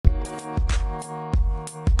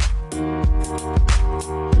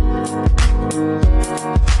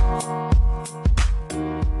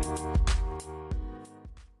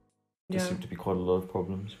seem to be quite a lot of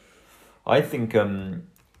problems. I think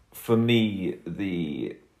for me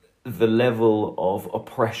the level of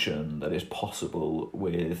oppression that is possible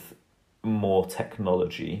with more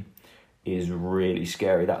technology is really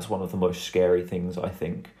scary. That's one of the most scary things, I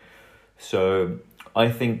think. So I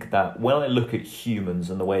think that when I look at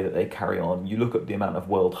humans and the way that they carry on, you look at the amount of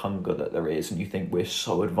world hunger that there is and you think we're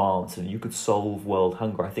so advanced and you could solve world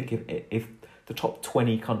hunger. I think if the top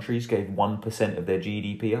 20 countries gave 1% of their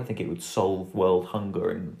GDP, I think it would solve world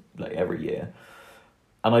hunger in like every year.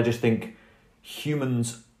 And I just think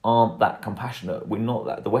humans aren't that compassionate. We're not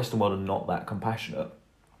that. The Western world are not that compassionate.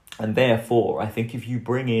 And therefore, I think if you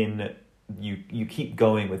bring in, you keep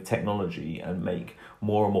going with technology and make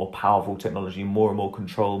more and more powerful technology, more and more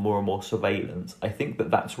control, more and more surveillance, I think that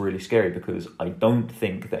that's really scary because I don't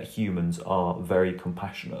think that humans are very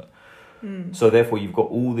compassionate. So therefore, you've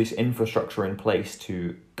got all this infrastructure in place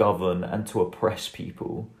to govern and to oppress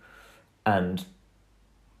people. And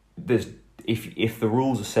there's if the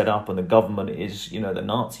rules are set up and the government is, the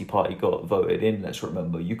Nazi party got voted in, let's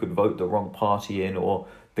remember, you could vote the wrong party in, or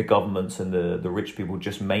the governments and the rich people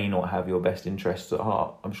just may not have your best interests at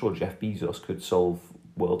heart. I'm sure Jeff Bezos could solve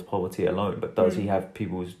world poverty alone, but does he have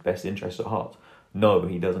people's best interests at heart? No,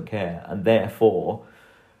 he doesn't care. And therefore,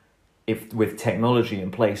 if with technology in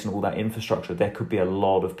place and all that infrastructure, there could be a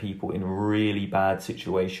lot of people in really bad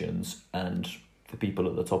situations, and the people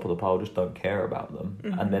at the top of the pile just don't care about them.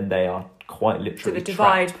 And then they are quite literally so the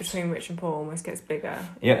divide trapped. between rich and poor almost gets bigger.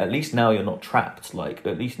 Yeah, at least now you're not trapped. Like,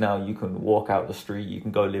 at least now you can walk out the street, you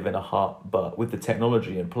can go live in a hut, but with the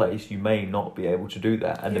technology in place, you may not be able to do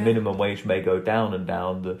that. And the minimum wage may go down and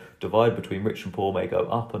down. The divide between rich and poor may go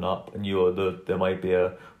up and up, and there might be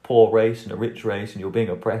a poor race and a rich race, and you're being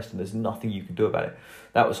oppressed, and there's nothing you can do about it.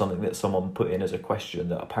 That was something that someone put in as a question,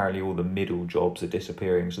 that apparently all the middle jobs are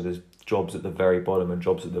disappearing. So there's jobs at the very bottom and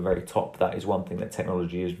jobs at the very top. That is one thing that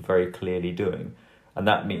technology is very clearly doing. And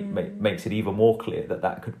that makes it even more clear that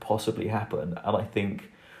that could possibly happen. And I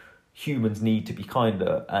think humans need to be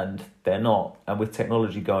kinder, and they're not. And with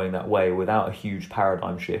technology going that way without a huge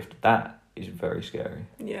paradigm shift, that is very scary.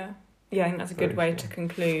 Yeah, I think that's a good way to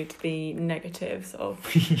conclude the negatives of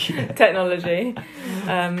Yeah. technology.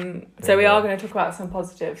 So we are going to talk about some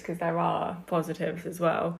positives, because there are positives as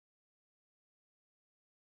well.